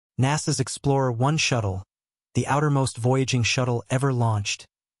NASA's Explorer-1 shuttle, the outermost voyaging shuttle ever launched,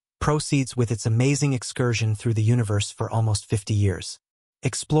 proceeds with its amazing excursion through the universe for almost 50 years.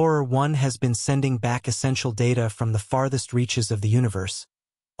 Explorer-1 has been sending back essential data from the farthest reaches of the universe,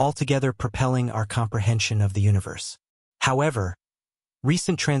 altogether propelling our comprehension of the universe. However,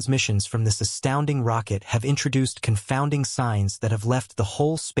 recent transmissions from this astounding rocket have introduced confounding signs that have left the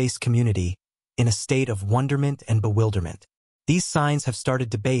whole space community in a state of wonderment and bewilderment. These signs have started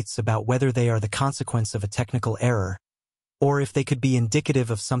debates about whether they are the consequence of a technical error, or if they could be indicative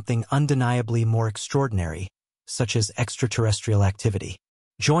of something undeniably more extraordinary, such as extraterrestrial activity.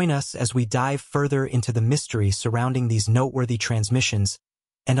 Join us as we dive further into the mystery surrounding these noteworthy transmissions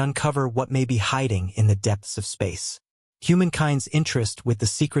and uncover what may be hiding in the depths of space. Humankind's interest with the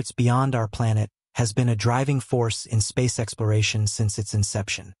secrets beyond our planet has been a driving force in space exploration since its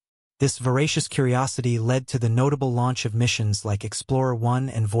inception. This voracious curiosity led to the notable launch of missions like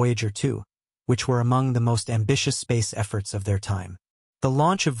Explorer-1 and Voyager-2, which were among the most ambitious space efforts of their time. The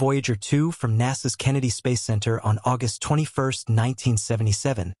launch of Voyager-2 from NASA's Kennedy Space Center on August 21,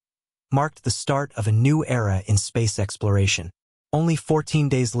 1977, marked the start of a new era in space exploration. Only 14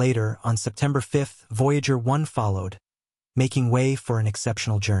 days later, on September 5, Voyager-1 followed, making way for an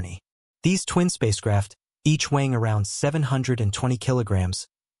exceptional journey. These twin spacecraft, each weighing around 720 kilograms,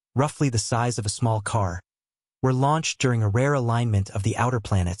 roughly the size of a small car, were launched during a rare alignment of the outer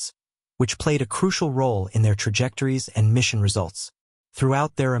planets, which played a crucial role in their trajectories and mission results.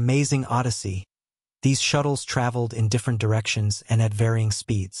 Throughout their amazing odyssey, these shuttles traveled in different directions and at varying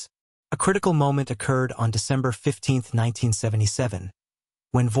speeds. A critical moment occurred on December 15, 1977,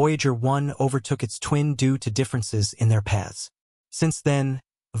 when Voyager-1 overtook its twin due to differences in their paths. Since then,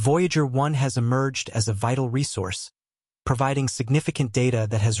 Voyager-1 has emerged as a vital resource, providing significant data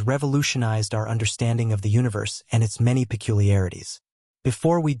that has revolutionized our understanding of the universe and its many peculiarities.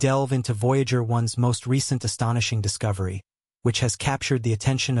 Before we delve into Voyager-1's most recent astonishing discovery, which has captured the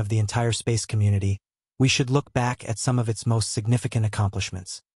attention of the entire space community, we should look back at some of its most significant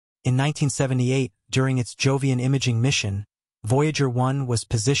accomplishments. In 1978, during its Jovian imaging mission, Voyager-1 was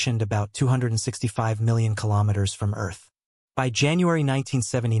positioned about 265 million kilometers from Earth. By January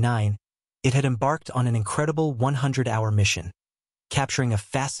 1979, it had embarked on an incredible 100-hour mission, capturing a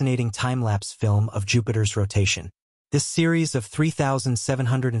fascinating time-lapse film of Jupiter's rotation. This series of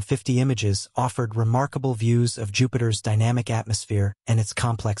 3,750 images offered remarkable views of Jupiter's dynamic atmosphere and its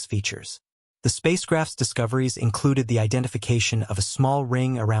complex features. The spacecraft's discoveries included the identification of a small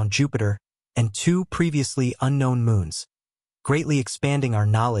ring around Jupiter and 2 previously unknown moons, greatly expanding our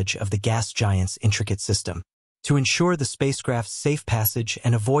knowledge of the gas giant's intricate system. To ensure the spacecraft's safe passage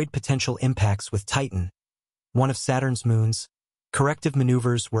and avoid potential impacts with Titan, one of Saturn's moons, corrective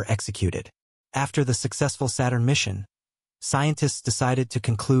maneuvers were executed. After the successful Saturn mission, scientists decided to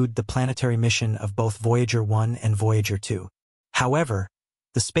conclude the planetary mission of both Voyager-1 and Voyager-2. However,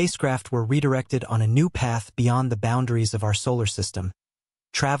 the spacecraft were redirected on a new path beyond the boundaries of our solar system,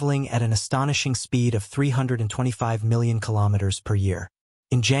 traveling at an astonishing speed of 325 million kilometers per year.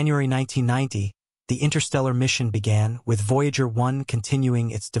 In January 1990, the interstellar mission began, with Voyager-1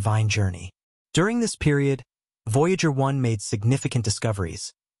 continuing its divine journey. During this period, Voyager-1 made significant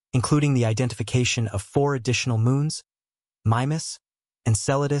discoveries, including the identification of 4 additional moons, Mimas,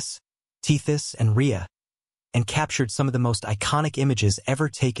 Enceladus, Tethys, and Rhea, and captured some of the most iconic images ever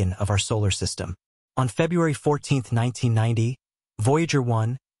taken of our solar system. On February 14, 1990,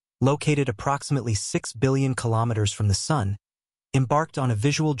 Voyager-1, located approximately 6 billion kilometers from the Sun, embarked on a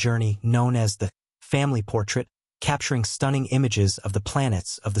visual journey known as the Family Portrait, capturing stunning images of the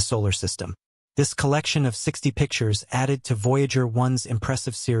planets of the solar system. This collection of 60 pictures added to Voyager-1's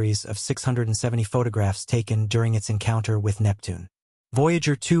impressive series of 670 photographs taken during its encounter with Neptune.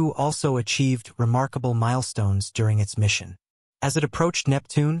 Voyager-2 also achieved remarkable milestones during its mission. As it approached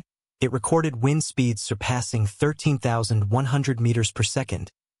Neptune, it recorded wind speeds surpassing 13,100 meters per second,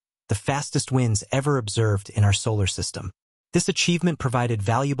 the fastest winds ever observed in our solar system. This achievement provided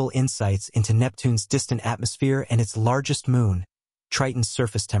valuable insights into Neptune's distant atmosphere and its largest moon, Triton's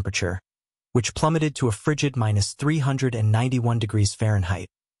surface temperature, which plummeted to a frigid -391 degrees Fahrenheit,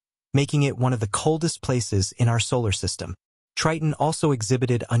 making it one of the coldest places in our solar system. Triton also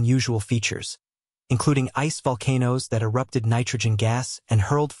exhibited unusual features, including ice volcanoes that erupted nitrogen gas and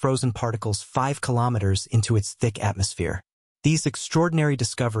hurled frozen particles 5 kilometers into its thick atmosphere. These extraordinary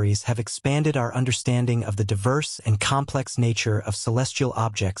discoveries have expanded our understanding of the diverse and complex nature of celestial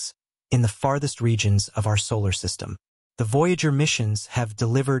objects in the farthest regions of our solar system. The Voyager missions have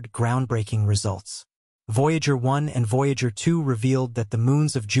delivered groundbreaking results. Voyager-1 and Voyager-2 revealed that the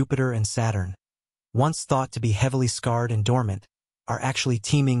moons of Jupiter and Saturn, once thought to be heavily scarred and dormant, are actually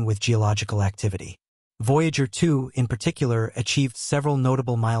teeming with geological activity. Voyager 2, in particular, achieved several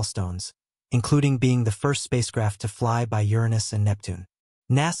notable milestones, including being the first spacecraft to fly by Uranus and Neptune.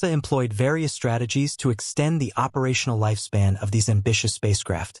 NASA employed various strategies to extend the operational lifespan of these ambitious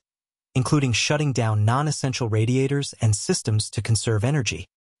spacecraft, including shutting down non-essential radiators and systems to conserve energy.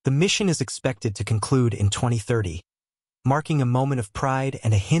 The mission is expected to conclude in 2030, marking a moment of pride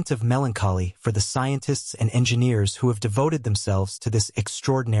and a hint of melancholy for the scientists and engineers who have devoted themselves to this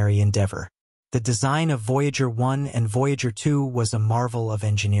extraordinary endeavor. The design of Voyager 1 and Voyager 2 was a marvel of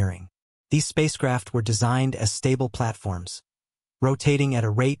engineering. These spacecraft were designed as stable platforms, rotating at a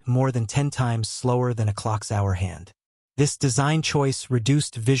rate more than 10 times slower than a clock's hour hand. This design choice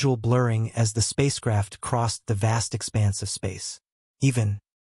reduced visual blurring as the spacecraft crossed the vast expanse of space. Even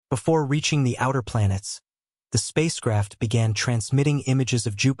before reaching the outer planets, the spacecraft began transmitting images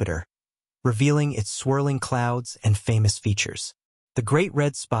of Jupiter, revealing its swirling clouds and famous features. The Great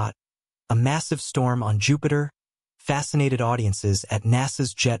Red Spot, a massive storm on Jupiter, fascinated audiences at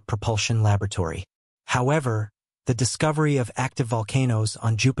NASA's Jet Propulsion Laboratory. However, the discovery of active volcanoes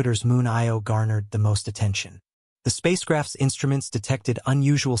on Jupiter's moon Io garnered the most attention. The spacecraft's instruments detected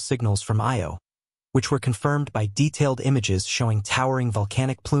unusual signals from Io, which were confirmed by detailed images showing towering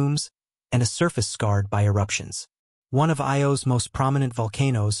volcanic plumes and a surface scarred by eruptions. One of Io's most prominent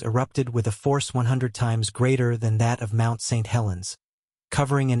volcanoes erupted with a force 100 times greater than that of Mount St. Helens,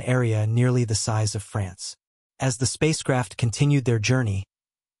 covering an area nearly the size of France. As the spacecraft continued their journey,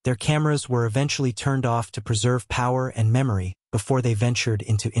 their cameras were eventually turned off to preserve power and memory before they ventured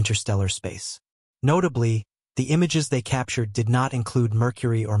into interstellar space. Notably, the images they captured did not include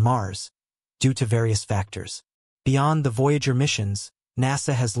Mercury or Mars, due to various factors. Beyond the Voyager missions,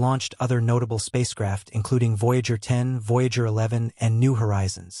 NASA has launched other notable spacecraft including Voyager 10, Voyager 11, and New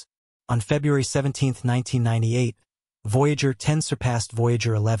Horizons. On February 17, 1998, Voyager 10 surpassed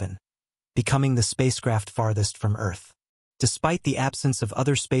Voyager 11, becoming the spacecraft farthest from Earth. Despite the absence of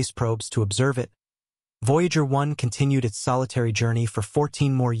other space probes to observe it, Voyager 1 continued its solitary journey for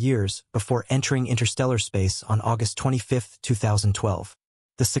 14 more years before entering interstellar space on August 25, 2012.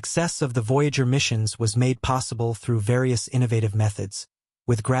 The success of the Voyager missions was made possible through various innovative methods,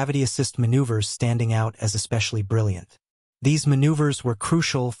 with gravity assist maneuvers standing out as especially brilliant. These maneuvers were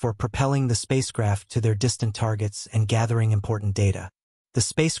crucial for propelling the spacecraft to their distant targets and gathering important data. The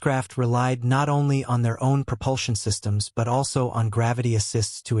spacecraft relied not only on their own propulsion systems but also on gravity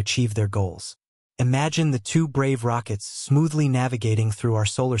assists to achieve their goals. Imagine the two brave rockets smoothly navigating through our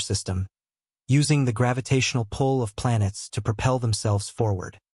solar system, using the gravitational pull of planets to propel themselves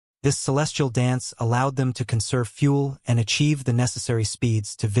forward. This celestial dance allowed them to conserve fuel and achieve the necessary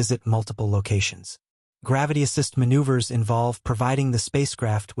speeds to visit multiple locations. Gravity assist maneuvers involve providing the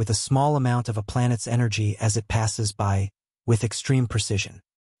spacecraft with a small amount of a planet's energy as it passes by, with extreme precision.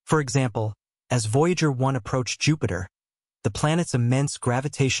 For example, as Voyager 1 approached Jupiter, the planet's immense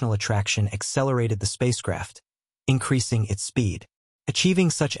gravitational attraction accelerated the spacecraft, increasing its speed.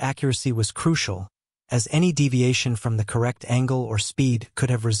 Achieving such accuracy was crucial, as any deviation from the correct angle or speed could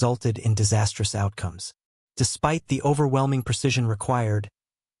have resulted in disastrous outcomes. Despite the overwhelming precision required,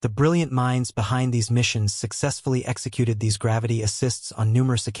 the brilliant minds behind these missions successfully executed these gravity assists on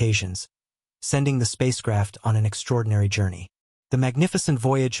numerous occasions, sending the spacecraft on an extraordinary journey. The magnificent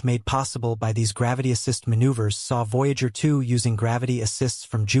voyage made possible by these gravity assist maneuvers saw Voyager 2 using gravity assists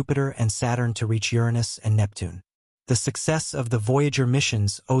from Jupiter and Saturn to reach Uranus and Neptune. The success of the Voyager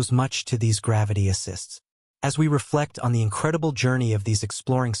missions owes much to these gravity assists. As we reflect on the incredible journey of these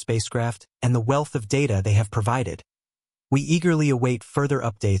exploring spacecraft and the wealth of data they have provided, we eagerly await further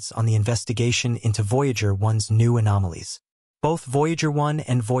updates on the investigation into Voyager 1's new anomalies. Both Voyager 1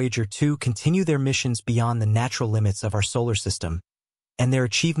 and Voyager 2 continue their missions beyond the natural limits of our solar system, and their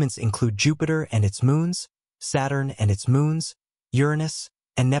achievements include Jupiter and its moons, Saturn and its moons, Uranus,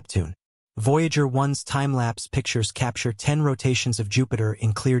 and Neptune. Voyager 1's time-lapse pictures capture 10 rotations of Jupiter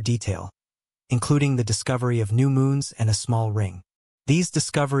in clear detail, including the discovery of new moons and a small ring. These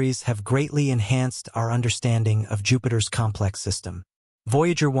discoveries have greatly enhanced our understanding of Jupiter's complex system.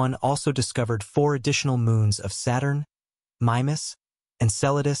 Voyager 1 also discovered 4 additional moons of Saturn, Mimas,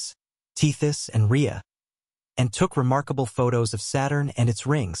 Enceladus, Tethys, and Rhea, and took remarkable photos of Saturn and its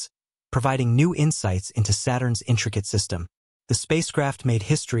rings, providing new insights into Saturn's intricate system. The spacecraft made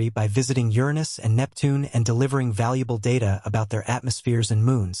history by visiting Uranus and Neptune and delivering valuable data about their atmospheres and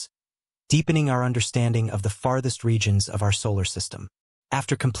moons, deepening our understanding of the farthest regions of our solar system.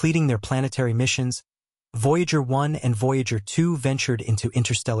 After completing their planetary missions, Voyager 1 and Voyager 2 ventured into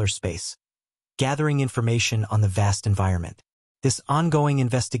interstellar space, gathering information on the vast environment. This ongoing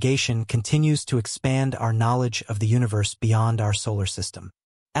investigation continues to expand our knowledge of the universe beyond our solar system.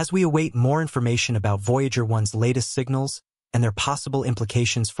 As we await more information about Voyager 1's latest signals and their possible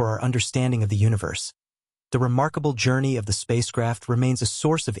implications for our understanding of the universe, the remarkable journey of the spacecraft remains a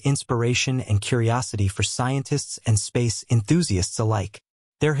source of inspiration and curiosity for scientists and space enthusiasts alike.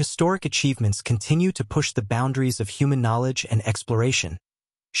 Their historic achievements continue to push the boundaries of human knowledge and exploration,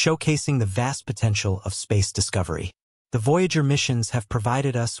 showcasing the vast potential of space discovery. The Voyager missions have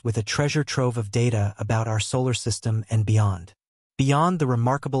provided us with a treasure trove of data about our solar system and beyond. Beyond the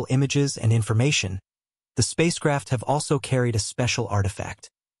remarkable images and information, the spacecraft have also carried a special artifact,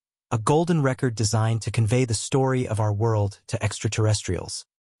 a golden record designed to convey the story of our world to extraterrestrials.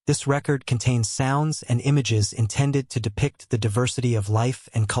 This record contains sounds and images intended to depict the diversity of life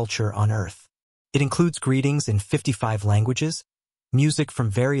and culture on Earth. It includes greetings in 55 languages, music from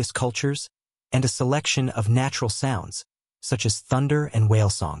various cultures, and a selection of natural sounds, such as thunder and whale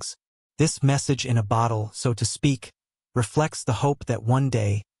songs. This message in a bottle, so to speak, reflects the hope that one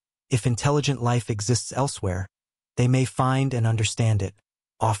day, if intelligent life exists elsewhere, they may find and understand it,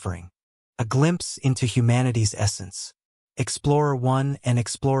 offering a glimpse into humanity's essence. Explorer 1 and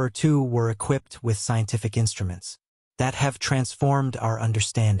Explorer 2 were equipped with scientific instruments that have transformed our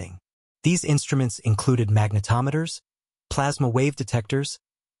understanding. These instruments included magnetometers, plasma wave detectors,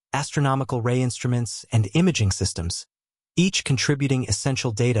 astronomical ray instruments, and imaging systems, each contributing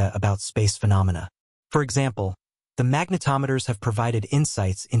essential data about space phenomena. For example, the magnetometers have provided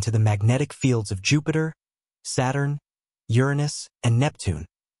insights into the magnetic fields of Jupiter, Saturn, Uranus, and Neptune,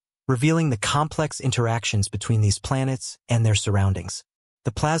 revealing the complex interactions between these planets and their surroundings.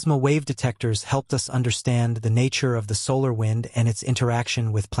 The plasma wave detectors helped us understand the nature of the solar wind and its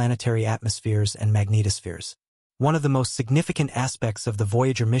interaction with planetary atmospheres and magnetospheres. One of the most significant aspects of the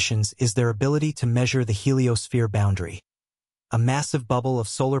Voyager missions is their ability to measure the heliosphere boundary, a massive bubble of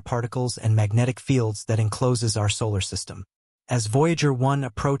solar particles and magnetic fields that encloses our solar system. As Voyager 1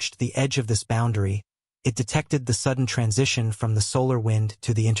 approached the edge of this boundary, it detected the sudden transition from the solar wind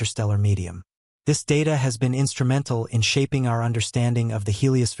to the interstellar medium. This data has been instrumental in shaping our understanding of the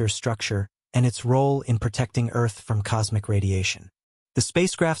heliosphere structure and its role in protecting Earth from cosmic radiation. The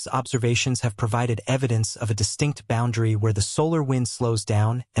spacecraft's observations have provided evidence of a distinct boundary where the solar wind slows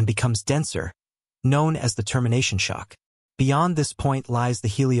down and becomes denser, known as the termination shock. Beyond this point lies the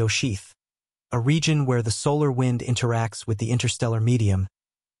heliosheath, a region where the solar wind interacts with the interstellar medium,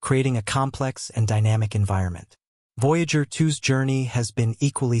 creating a complex and dynamic environment. Voyager 2's journey has been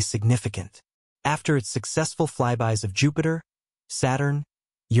equally significant. After its successful flybys of Jupiter, Saturn,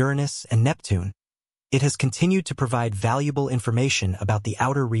 Uranus, and Neptune, it has continued to provide valuable information about the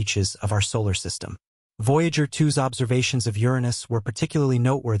outer reaches of our solar system. Voyager 2's observations of Uranus were particularly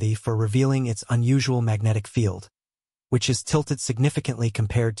noteworthy for revealing its unusual magnetic field, which is tilted significantly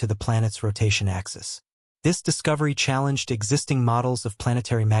compared to the planet's rotation axis. This discovery challenged existing models of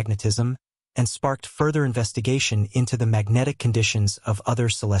planetary magnetism and sparked further investigation into the magnetic conditions of other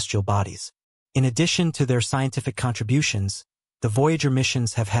celestial bodies. In addition to their scientific contributions, the Voyager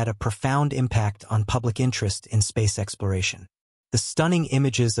missions have had a profound impact on public interest in space exploration. The stunning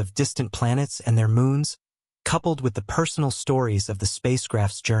images of distant planets and their moons, coupled with the personal stories of the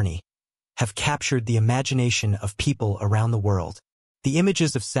spacecraft's journey, have captured the imagination of people around the world. The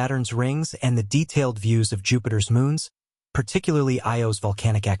images of Saturn's rings and the detailed views of Jupiter's moons, particularly Io's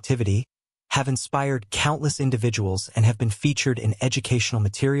volcanic activity, have inspired countless individuals and have been featured in educational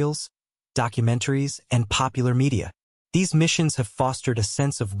materials, documentaries, and popular media. These missions have fostered a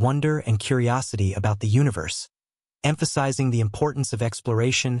sense of wonder and curiosity about the universe, emphasizing the importance of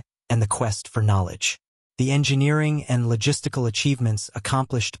exploration and the quest for knowledge. The engineering and logistical achievements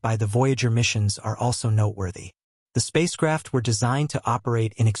accomplished by the Voyager missions are also noteworthy. The spacecraft were designed to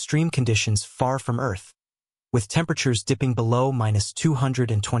operate in extreme conditions far from Earth, with temperatures dipping below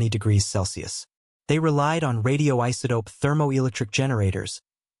 -220 degrees Celsius. They relied on radioisotope thermoelectric generators,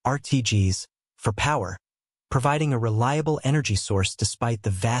 RTGs, for power, providing a reliable energy source despite the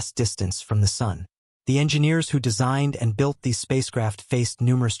vast distance from the Sun. The engineers who designed and built these spacecraft faced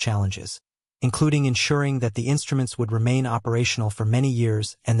numerous challenges, including ensuring that the instruments would remain operational for many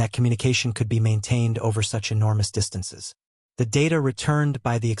years and that communication could be maintained over such enormous distances. The data returned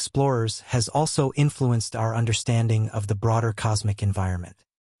by the explorers has also influenced our understanding of the broader cosmic environment.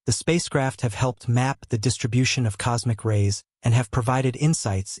 The spacecraft have helped map the distribution of cosmic rays and have provided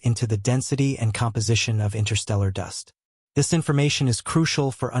insights into the density and composition of interstellar dust. This information is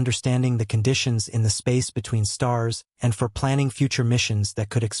crucial for understanding the conditions in the space between stars and for planning future missions that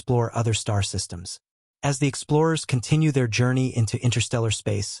could explore other star systems. As the explorers continue their journey into interstellar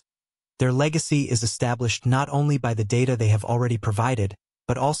space, Their legacy is established not only by the data they have already provided,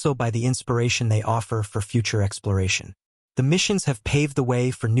 but also by the inspiration they offer for future exploration. The missions have paved the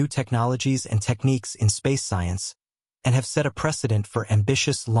way for new technologies and techniques in space science and have set a precedent for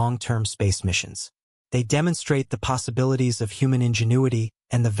ambitious long-term space missions. They demonstrate the possibilities of human ingenuity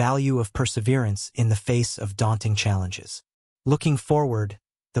and the value of perseverance in the face of daunting challenges. Looking forward,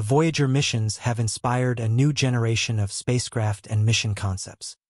 the Voyager missions have inspired a new generation of spacecraft and mission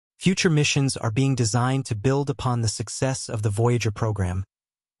concepts. Future missions are being designed to build upon the success of the Voyager program,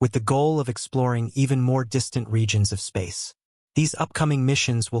 with the goal of exploring even more distant regions of space. These upcoming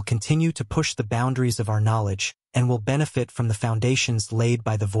missions will continue to push the boundaries of our knowledge and will benefit from the foundations laid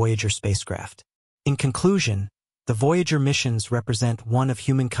by the Voyager spacecraft. In conclusion, the Voyager missions represent one of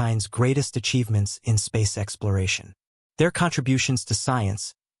humankind's greatest achievements in space exploration. Their contributions to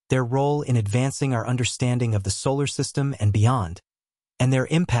science, their role in advancing our understanding of the solar system and beyond, and their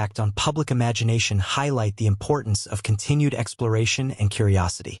impact on public imagination highlight the importance of continued exploration and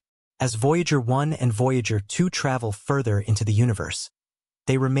curiosity. As Voyager 1 and Voyager 2 travel further into the universe,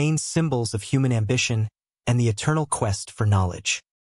 they remain symbols of human ambition and the eternal quest for knowledge.